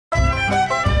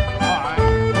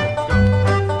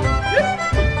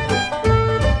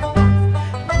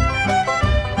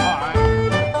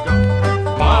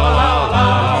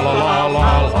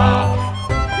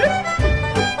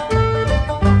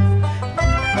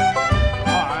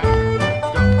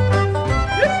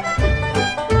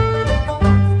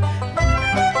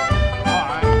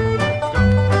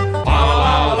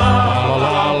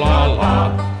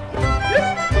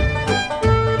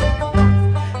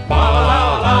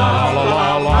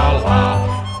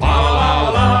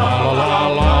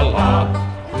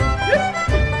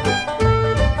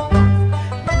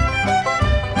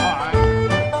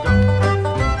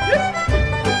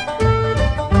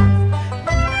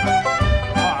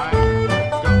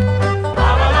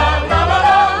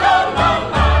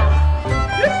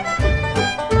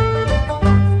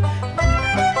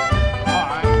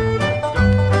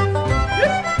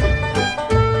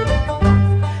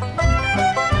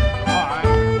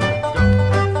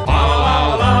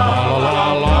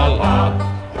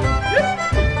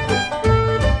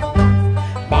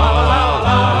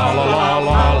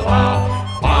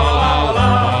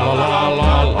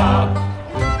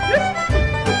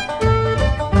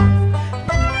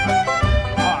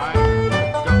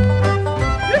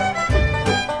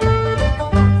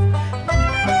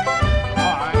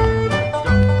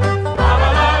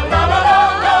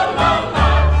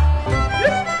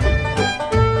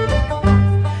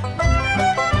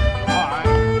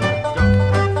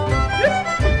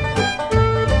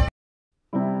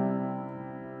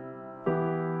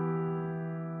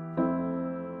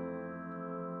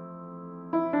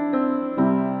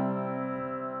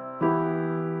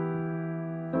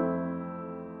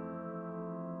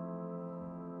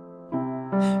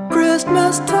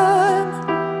Christmas time,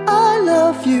 I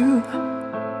love you.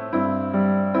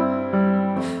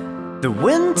 The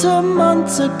winter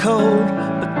months are cold,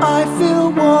 but I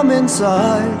feel warm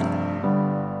inside.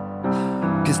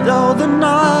 'Cause though the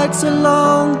nights are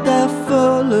long, they're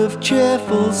full of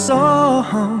cheerful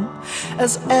song,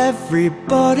 as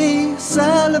everybody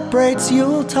celebrates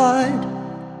Yuletide.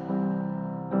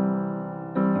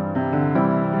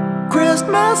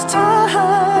 Christmas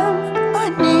time, I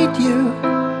need you.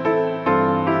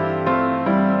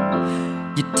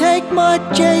 You take my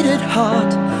jaded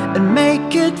heart and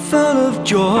make it full of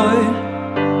joy,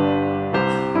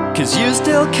 'cause you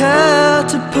still care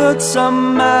to put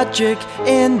some magic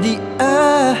in the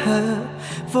air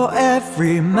for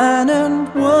every man and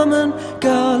woman,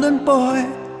 girl and boy.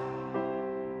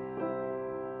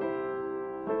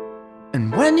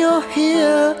 And when you're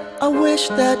here, I wish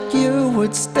that you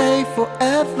would stay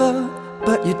forever,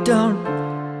 but you don't.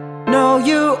 No,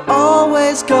 you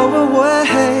always go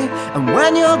away. And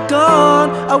when you're gone,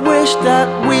 I wish that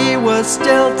we were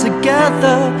still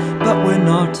together, but we're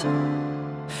not.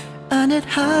 And it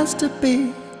has to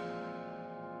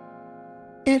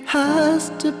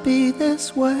be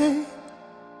this way.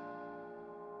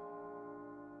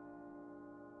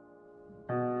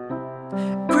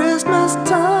 Christmas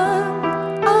time,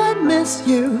 I miss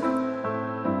you.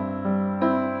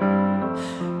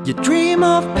 You dream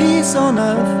of peace on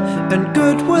earth and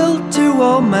goodwill to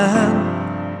all men.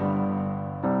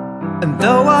 And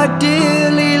though I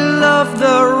dearly love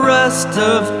the rest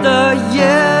of the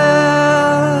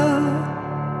year,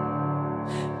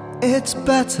 it's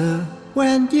better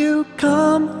when you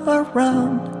come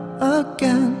around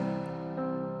again.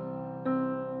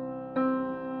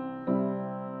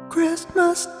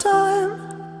 Christmas time,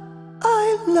 I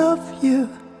love you.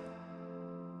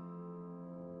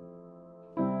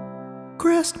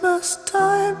 Christmas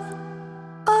time,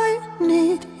 I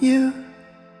need you.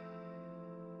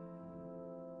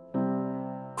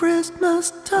 Christmas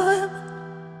time,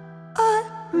 I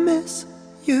miss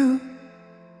you.